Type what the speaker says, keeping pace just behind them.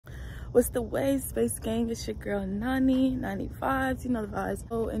What's the way, Space Gang? It's your girl Nani, 95s, you know the vibes.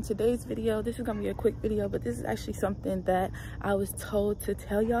 So in today's video, this is gonna be a quick video, but this is actually something that I was told to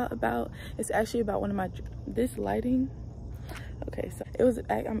tell y'all about. It's actually about one of my, this lighting. Okay, so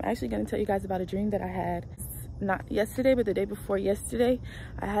I'm actually gonna tell you guys about a dream that I had, not yesterday, but the day before yesterday.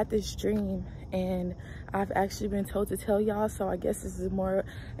 I had this dream and I've actually been told to tell y'all, so I guess this is more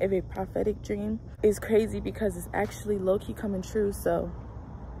of a prophetic dream. It's crazy because it's actually low-key coming true. So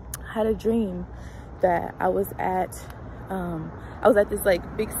I had a dream that I was at this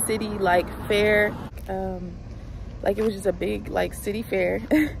like big city like fair, like it was just a big like city fair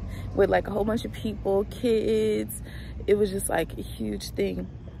with like a whole bunch of people, kids. It was just like a huge thing.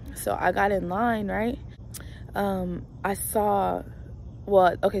 So I got in line, right? I saw,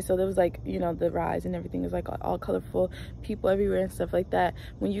 well, okay, so there was like, you know, the rides and everything was like all colorful, people everywhere and stuff like that.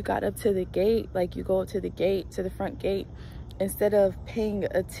 When you got up to the gate, like you go up to the gate, to the front gate, instead of paying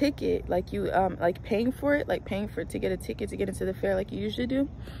a ticket, like you like paying for it to get a ticket to get into the fair like you usually do,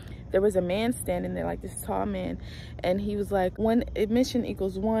 there was a man standing there, like this tall man, and he was like, 1 admission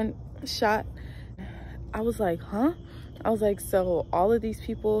equals 1 shot. I was like, huh? I was like, so all of these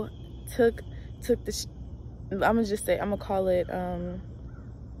people took the I'm gonna call it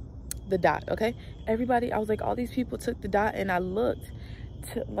the dot, okay? Everybody, I was like, all these people took the dot, and I looked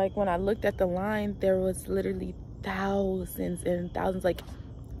to, like, when I looked at the line, there was literally thousands and thousands, like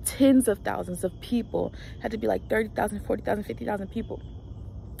tens of thousands of people. Had to be like 30,000, 40,000, 50,000 people,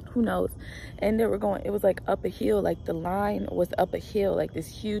 who knows. And they were going, it was like up a hill, like the line was up a hill, like this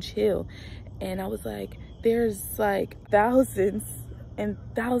huge hill. And I was like, there's like thousands and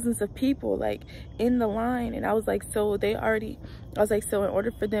thousands of people like in the line. And I was like, so they already, I was like, so in order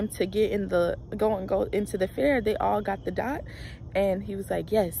for them to get in the go into the fair, they all got the dot? And he was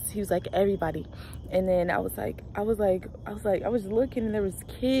like, yes. He was like, everybody. And then I was looking, and there was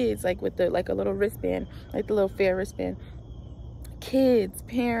kids like with the like a little wristband, like the little fair wristband, kids,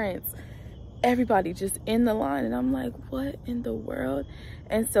 parents, everybody just in the line. And I'm like, what in the world?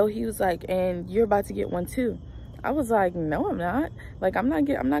 And so he was like, and you're about to get one too. I was like, no, I'm not. Like, I'm not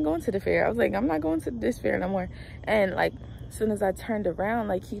going to the fair. I was like, I'm not going to this fair no more. And like, as soon as I turned around,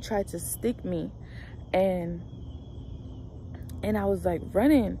 like he tried to stick me, and I was like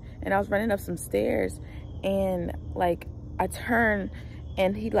running, and I was running up some stairs, and like I turn,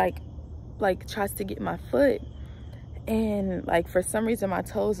 and he like tries to get my foot, and like for some reason my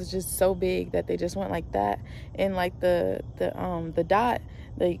toes is just so big that they just went like that, and like the dot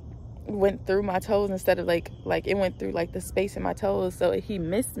like went through my toes instead of like it went through like the space in my toes. So he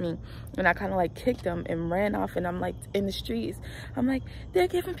missed me, and I kind of like kicked him and ran off. And I'm like in the streets, I'm like, they're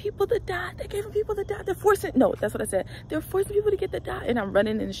giving people the dot, they're giving people the dot, they're forcing, no, that's what I said, they're forcing people to get the dot. And I'm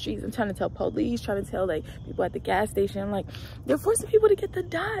running in the streets, I'm trying to tell police, trying to tell like people at the gas station, I'm like, they're forcing people to get the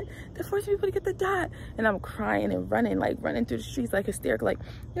dot, they're forcing people to get the dot. And I'm crying and running, like running through the streets like hysterical, like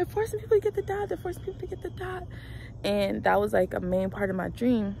they're forcing people to get the dot, they're forcing people to get the dot. And that was like a main part of my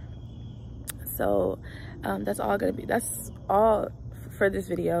dream. So that's all for this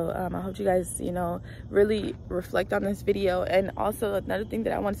video. I hope you guys, you know, really reflect on this video. And also another thing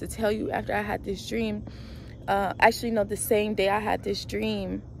that I wanted to tell you, after I had this dream, actually no, the same day I had this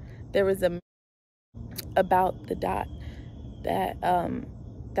dream, there was about the dot that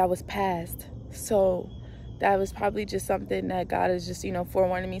was passed. So that was probably just something that God is just, you know,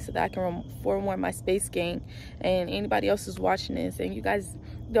 forewarning me, so that I can forewarn my Space Gang and anybody else who's watching this. And you guys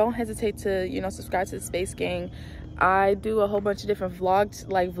don't hesitate to, you know, subscribe to the Space Gang. I do a whole bunch of different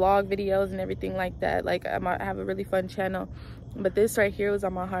vlogs, like vlog videos and everything like that. Like I have a really fun channel, but this right here was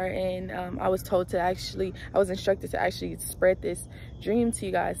on my heart, and I was instructed to actually spread this dream to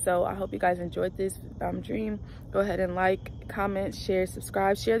you guys. So I hope you guys enjoyed this dream. Go ahead and like, comment, share,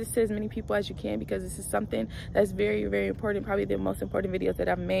 subscribe, share this to as many people as you can, because this is something that's very, very important, probably the most important videos that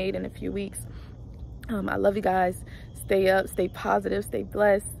I've made in a few weeks. I love you guys. Stay up, stay positive, stay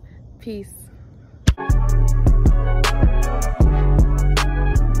blessed. Peace.